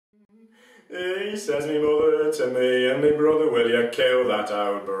He says me mother to me and me brother, will you kill that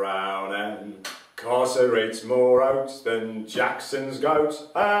old brown hen? 'Cause her eats more oats than Jackson's goats,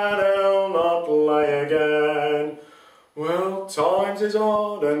 and he'll not lay again. Well, times is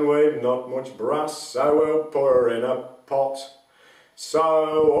hard and we've not much brass, so we'll put her in a pot.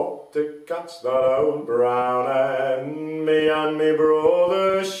 So up to catch that old brown hen, me and me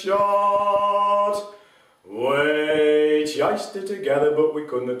brother shot. We chased her together, but we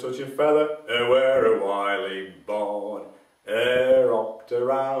couldn't touch a feather. Her were a wily bard. Her hopped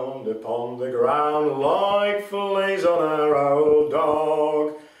around upon the ground like fleas on our old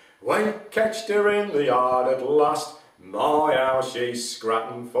dog. We catched her in the yard at last. My, how she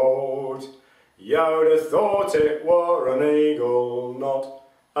scrat and fought. You'd have thought it were an eagle, not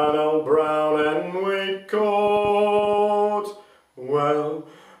an old brown hen we'd caught. Well,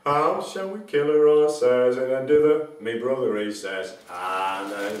 how shall we kill her, I says, in a dither. Me brother, he says, I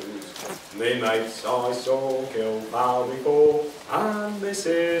knows. Me mates I saw kill fowl before, and this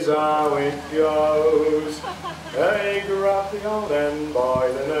is how it goes. They grab the old hen by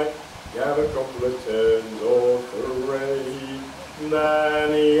the neck, gave a couple of turns or three.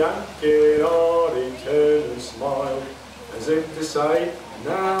 Then he yanked it hard, he turned and smiled, as if to say,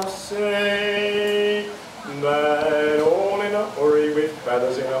 now see. Then all in a hurry, with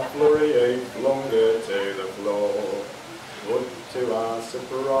feathers in a flurry, he flung her to the floor. But to our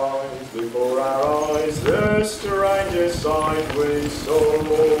surprise, before our eyes, the strangest sight we saw.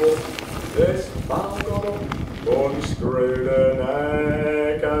 This fowl got up, unscrewed her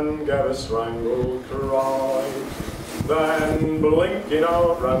neck, and gave a strangled cry. Then blinking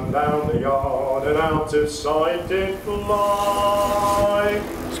out, ran down the yard, and out of sight did fly.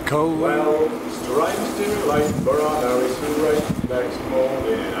 It's cold. Well, strange too late, for I know it's great. Next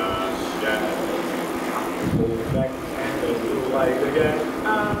morning in our shed, pulled the neck and laid again,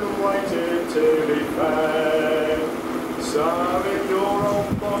 and waited to be fed. So if your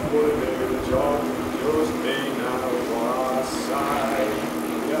old bot would do